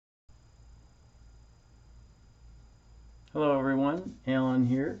Hello everyone, Alan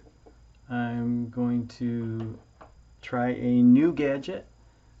here. I'm going to try a new gadget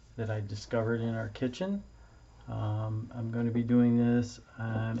that I discovered in our kitchen. I'm going to be doing this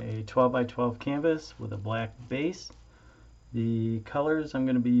on a 12 by 12 canvas with a black base. The colors I'm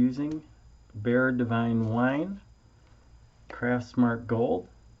going to be using: Bare Divine Wine, Craft Smart Gold,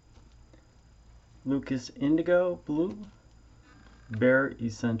 Lucas Indigo Blue, Bare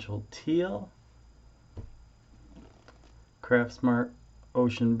Essential Teal, Craft Smart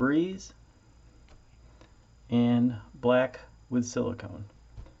Ocean Breeze, and black with silicone.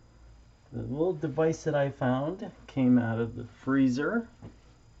 The little device that I found came out of the freezer.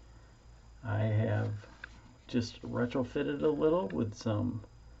 I have just retrofitted a little with some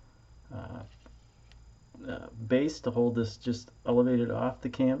base to hold this just elevated off the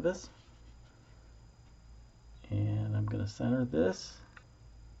canvas. And I'm going to center this.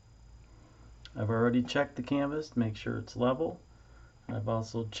 I've already checked the canvas to make sure it's level. I've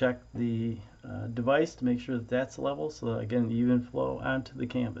also checked the device to make sure that that's level so that I get an even flow onto the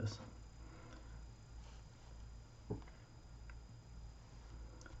canvas.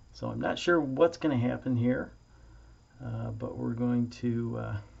 So I'm not sure what's going to happen here, but we're going to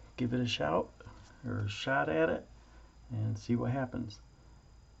give it a shot at it and see what happens.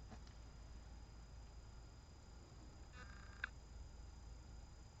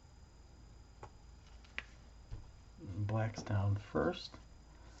 Black's down first.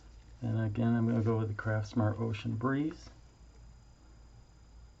 And again, I'm going to go with the Craft Smart Ocean Breeze.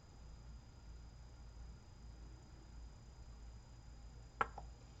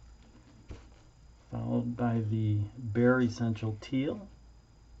 Followed by the Bare Essential Teal.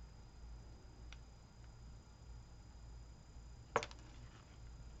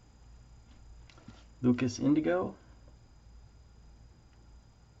 Lucas Indigo.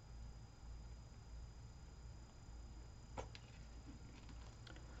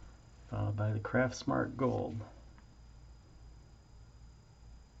 Followed by the Craft Smart Gold.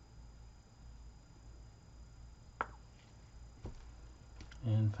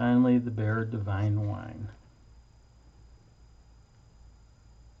 And finally, the Bare Divine Wine.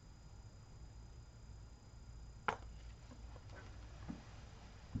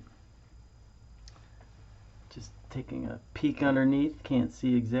 Just taking a peek underneath, can't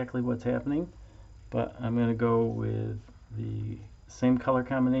see exactly what's happening, but I'm going to go with the same color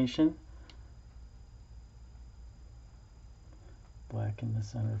combination. Black in the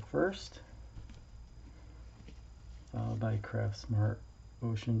center first, followed by Craft Smart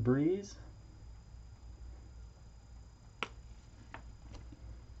Ocean Breeze,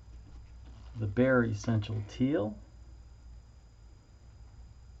 the Bare Essential Teal.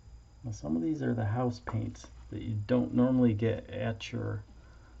 Now some of these are the house paints that you don't normally get at your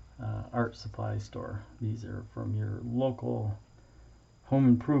art supply store. These are from your local home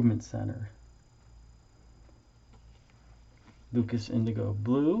improvement center. Lucas Indigo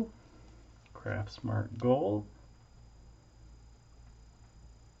Blue, Craft Smart Gold,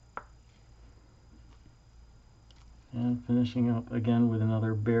 and finishing up again with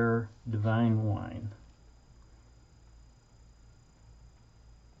another Bare Divine Wine.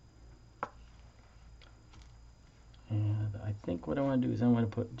 And I think what I want to do is I want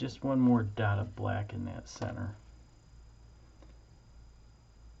to put just one more dot of black in that center.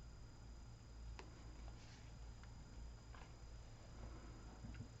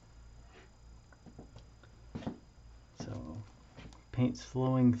 So paint's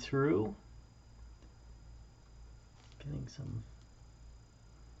flowing through, getting some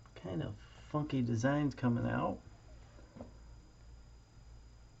kind of funky designs coming out.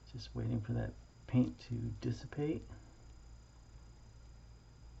 Just waiting for that paint to dissipate.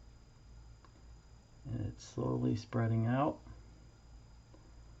 And it's slowly spreading out.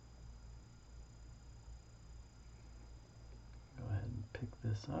 Go ahead and pick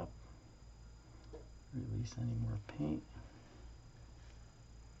this up. Release any more paint.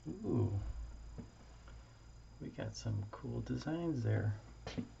 Ooh, we got some cool designs there.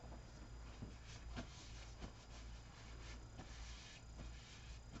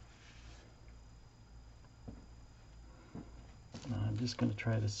 I'm just going to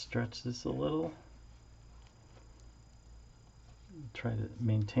try to stretch this a little. Try to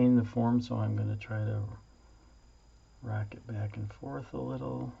maintain the form, so I'm going to try to rock it back and forth a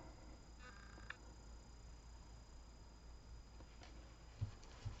little.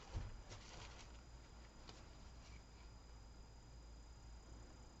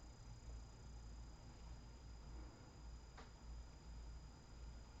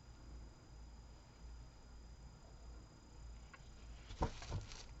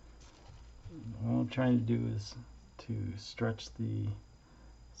 All I'm trying to do is to to stretch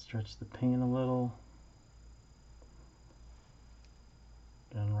the paint a little.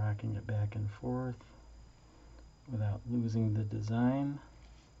 And rocking it back and forth without losing the design.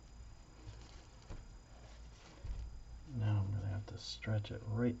 Now I'm going to have to stretch it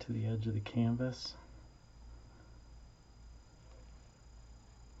right to the edge of the canvas.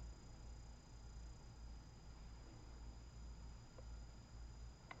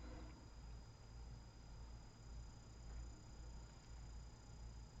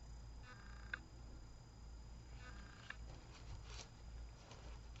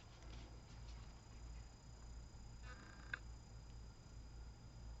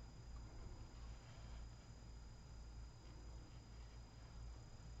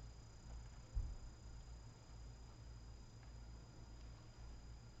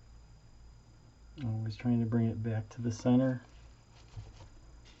 Always trying to bring it back to the center.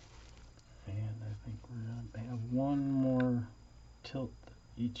 And I think we're going to have one more tilt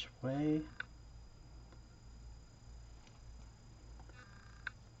each way.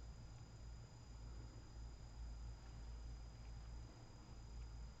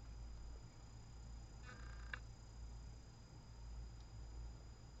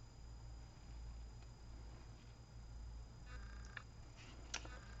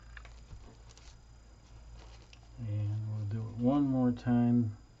 And we'll do it one more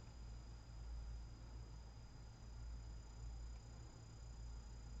time.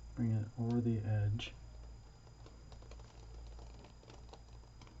 Bring it over the edge.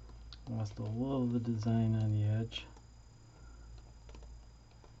 Lost a little of the design on the edge.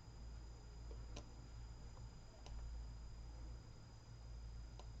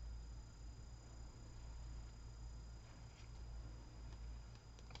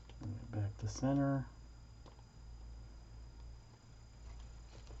 Bring it back to center.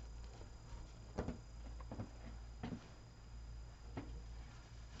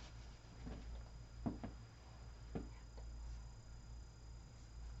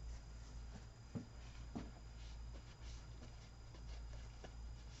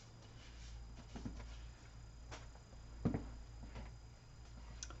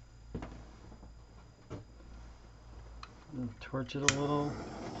 Torch it a little.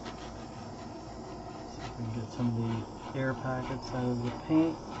 See if we can get some of the air pockets out of the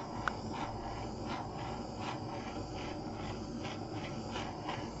paint.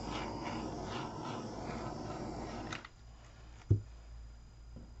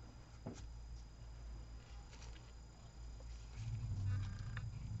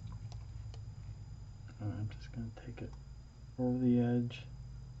 And I'm just going to take it over the edge.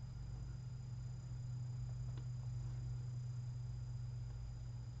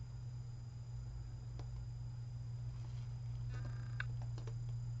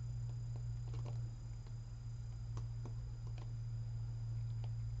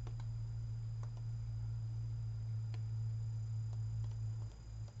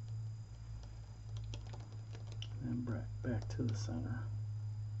 And back to the center.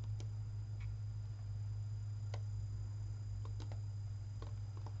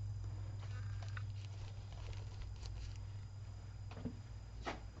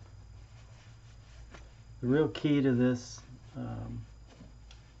 The real key to this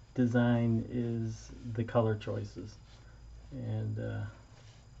design is the color choices. And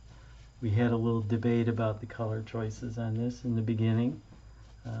we had a little debate about the color choices on this in the beginning.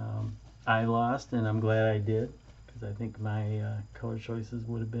 I lost, and I'm glad I did, because I think my color choices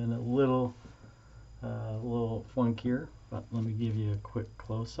would have been a little funkier. But let me give you a quick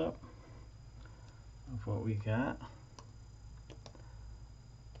close-up of what we got.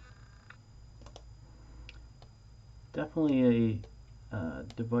 Definitely a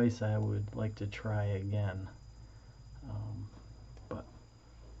device I would like to try again. But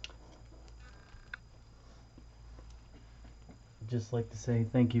I'd just like to say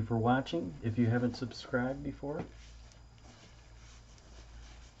thank you for watching. If you haven't subscribed before,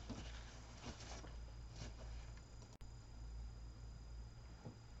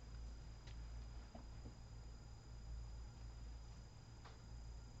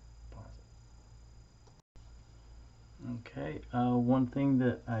 okay, one thing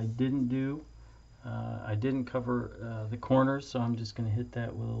that I didn't do, I didn't cover the corners, so I'm just going to hit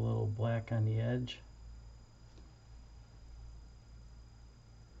that with a little black on the edge.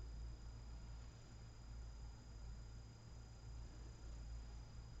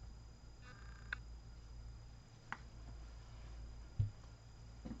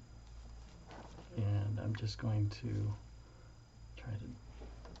 And I'm just going to try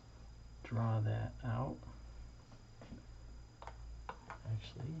to draw that out.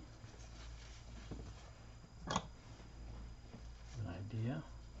 Actually,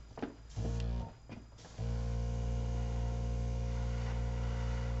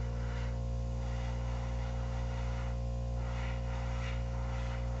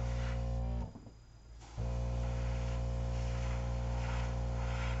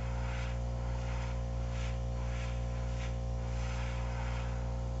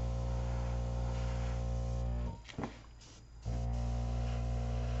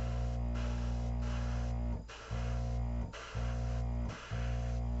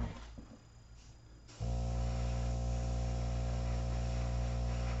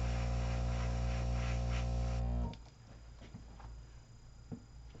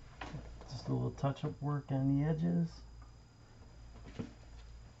 a little touch-up work on the edges.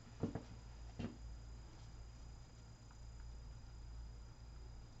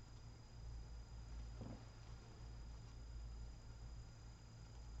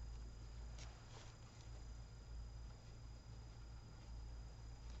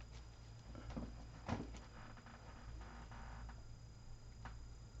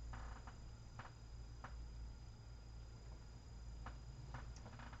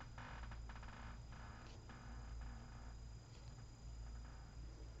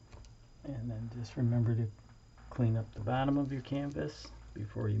 And then just remember to clean up the bottom of your canvas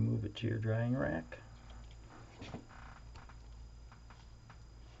before you move it to your drying rack.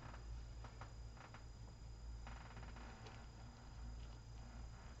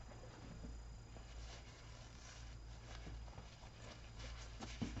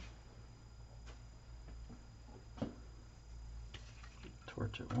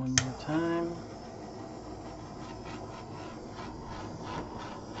 Torch it one more time.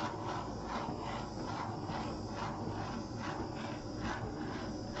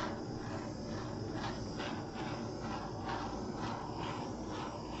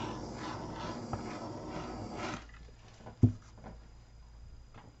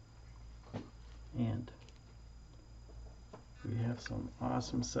 And we have some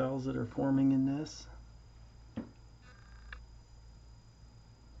awesome cells that are forming in this.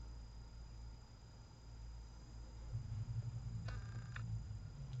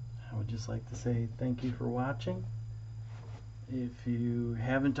 I would just like to say thank you for watching. If you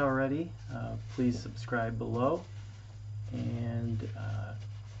haven't already, please subscribe below, and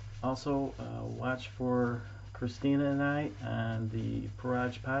also watch for Christina and I on the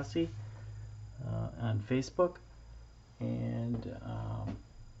Garage Posse on Facebook, and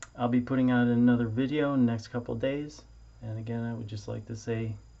I'll be putting out another video in the next couple days. And again, I would just like to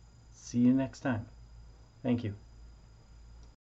say see you next time. Thank you.